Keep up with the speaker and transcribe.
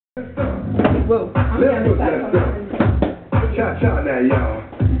Whoa. Let's go. Cha-cha now, y'all.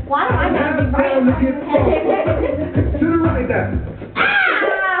 Why do I Now gotta it's be time to get funky. To the right now.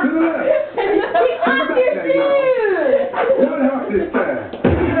 To the left. Off your shoes! One hop this time.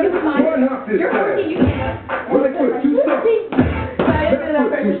 One hop this You're time. working, you can't. Right foot, two steps. Left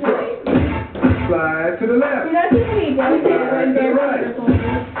foot, two steps. Slide to the left. You're not too sweet, Slide to the right.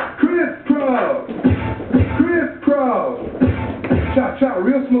 Crisscross. Crisscross. Cha-cha,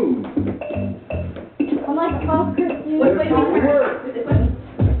 real smooth. I'm like a false Christian. Let's go to work.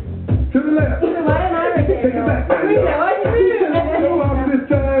 To the left. Why am I right there? Take it back now, y'all. Two hops this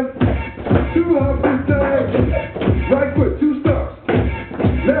time. Two hops this time. Right foot, two stumps.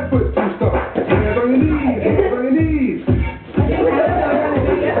 Left foot, two stumps. Hands on your knees. Hands on your knees.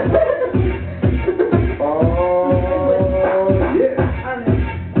 Oh, yeah.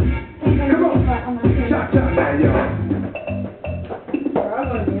 Come on. Cha-cha now, y'all.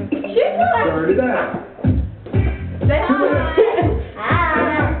 Turn it out. Say To the left. hi.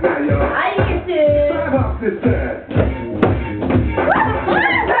 Now, y'all. I used to. Five hops this time.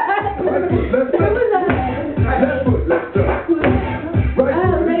 Right foot, left step. Left foot, left step. Right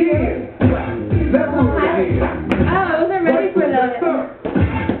foot again. Left foot again. Oh, I wasn't ready for Left that. step.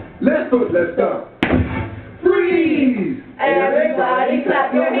 Left foot, left step. Freeze! Everybody clap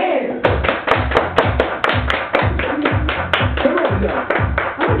your hands. Come on, y'all.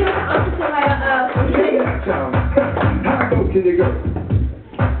 I'm gonna do it the opposite way. Check it out, y'all. How low can you go?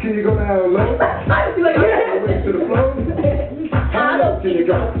 Can you go down low? I'm doing Way to the floor? How low can you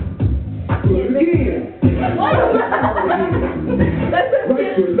go? Do it again. Right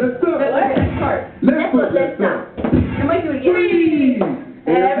foot, left step. Left foot, left step. Freeze!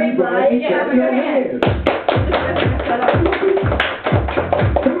 Everybody clap your hands.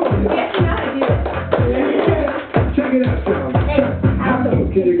 Come on, y'all. Check it out, y'all. How low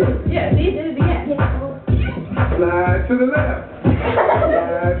can you go? Yeah, see, did it again. Slide to the left.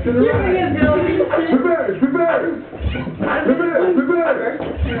 Slide to the right. Reverse, reverse. Reverse, reverse.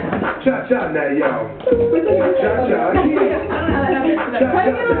 Cha-cha now, y'all. Cha-cha again.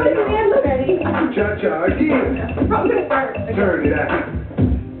 Cha-cha again. Turn it out.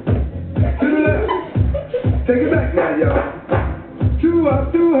 To the left. Take it back now, y'all. Two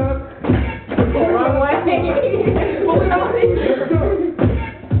up, two up.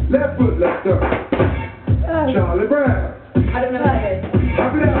 Left foot, left up. Charlie Brown. I don't know how it is.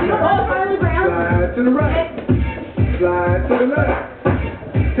 Hop it out now. Charlie Brown. Slide to the right. Slide to the left.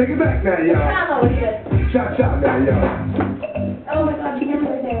 Take it back now, y'all. Cha-cha now, y'all. Oh my God, you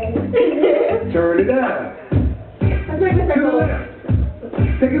never there. Turn it out. To the left.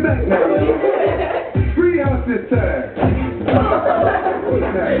 Take it back now, y'all. Free house this time.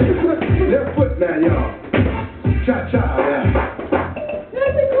 Left foot now, y'all. Cha-cha now.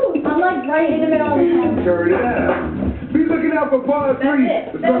 I'm like right in the middle of the time. Turn it out. Be looking out for part 3.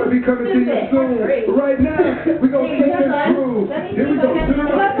 It's going to be coming to you soon. But right now, we're going to keep this groove. Here we go. To the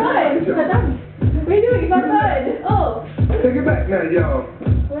right. What are you doing? You got good. Oh. Take it back now, y'all.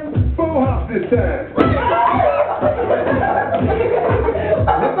 4 hops this time.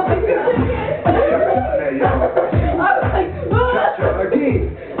 Cha-cha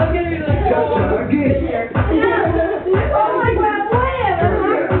again. Cha-cha again. Oh my God, what? I'm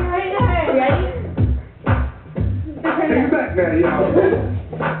happy right now. Ready? Take it back now, y'all.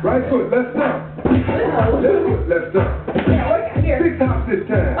 Right foot, left step. Left foot, left step. Yeah, work out here. 6 hops this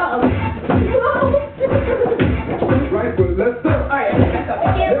time. Uh-oh. Right foot, left step. All right, let's go. I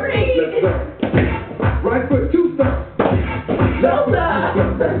can't Left foot, left breathe. step. Right foot, 2 steps. Left foot,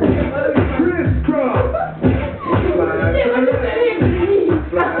 2 steps. Crisscross. Slide to the left.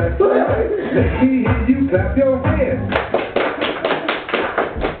 Slide to the right. Let me hear you clap your hands.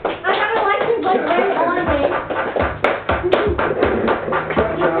 I got a license like right on me.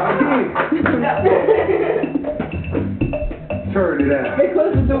 Cha-cha again. Turn it out. They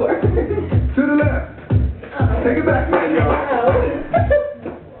close the door. To the left. Take it back now, y'all.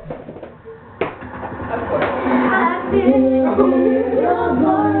 I feel your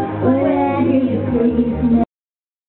voice when you please me.